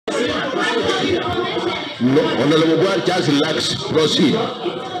No, Honorable Board, just relax. Proceed.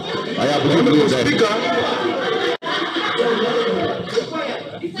 I have given you the Speaker.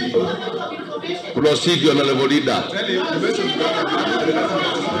 Proceed, Honorable Leader.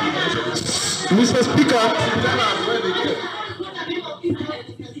 Mr. Speaker.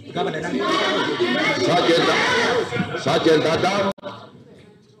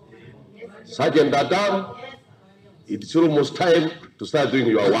 Sergeant Adam, it's almost time to start doing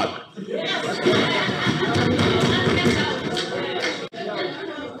your work.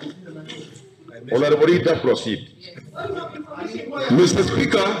 Honorable Leader, proceed. Mr.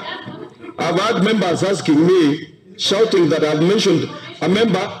 Speaker, I've had members asking me, shouting that I've mentioned a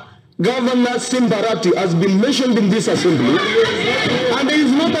member, Governor Simbarati, has been mentioned in this assembly, and he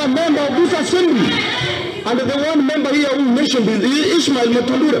is not a member of this assembly. And the one member here who mentioned is Ishamael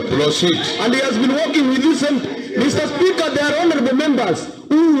Matundura. Proceed. And he has been working with this. Mr. Speaker, there are honorable members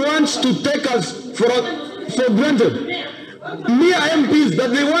who wants to take us for granted. Mere MPs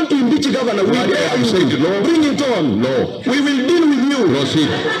that they want to impeach the governor. We no. Bring it on. No. We will deal with you. Proceed.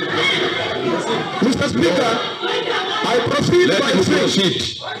 Mr. Speaker, no. I proceed Let by him saying,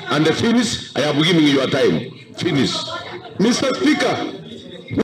 proceed. And finish, I am giving you your time. Finish. Mr. Speaker,